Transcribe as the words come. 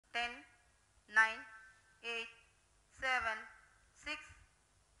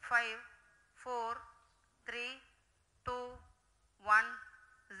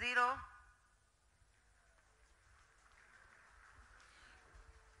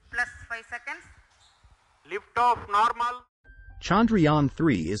5 seconds. Liftoff normal.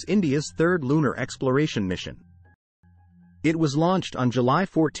 Chandrayaan-3 is India's third lunar exploration mission. It was launched on July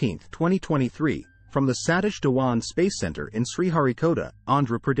 14, 2023, from the Satish Dhawan Space Center in Sriharikota,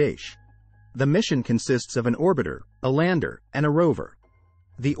 Andhra Pradesh. The mission consists of an orbiter, a lander, and a rover.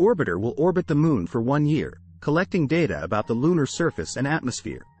 The orbiter will orbit the Moon for 1 year, collecting data about the lunar surface and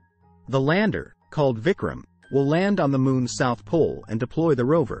atmosphere. The lander, called Vikram, will land on the Moon's south pole and deploy the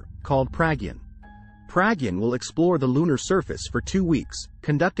rover, called Pragyan. Pragyan will explore the lunar surface for 2 weeks,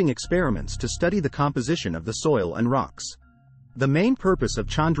 conducting experiments to study the composition of the soil and rocks. The main purpose of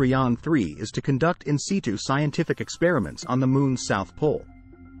Chandrayaan-3 is to conduct in situ scientific experiments on the Moon's south pole.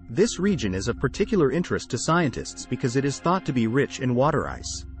 This region is of particular interest to scientists because it is thought to be rich in water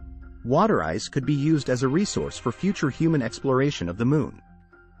ice. Water ice could be used as a resource for future human exploration of the Moon.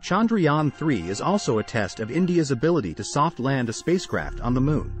 Chandrayaan-3 is also a test of India's ability to soft land a spacecraft on the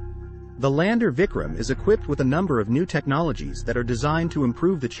Moon. The lander Vikram is equipped with a number of new technologies that are designed to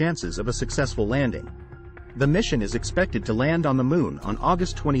improve the chances of a successful landing. The mission is expected to land on the Moon on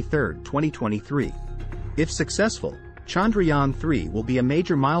August 23, 2023. If successful, Chandrayaan-3 will be a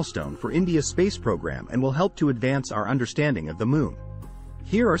major milestone for India's space program and will help to advance our understanding of the Moon.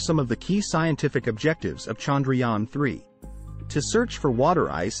 Here are some of the key scientific objectives of Chandrayaan-3. To search for water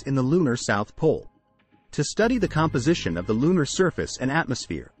ice in the lunar south pole. To study the composition of the lunar surface and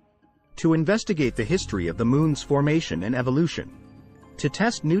atmosphere. To investigate the history of the Moon's formation and evolution. To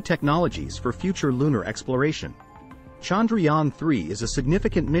test new technologies for future lunar exploration. Chandrayaan-3 is a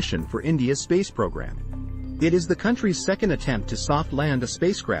significant mission for India's space program. It is the country's second attempt to soft land a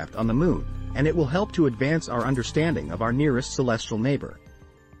spacecraft on the Moon, and it will help to advance our understanding of our nearest celestial neighbor.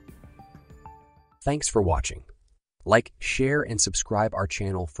 Thanks for watching. Like, share, and subscribe our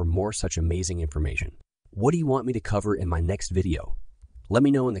channel for more such amazing information. What do you want me to cover in my next video? Let me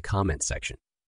know in the comments section.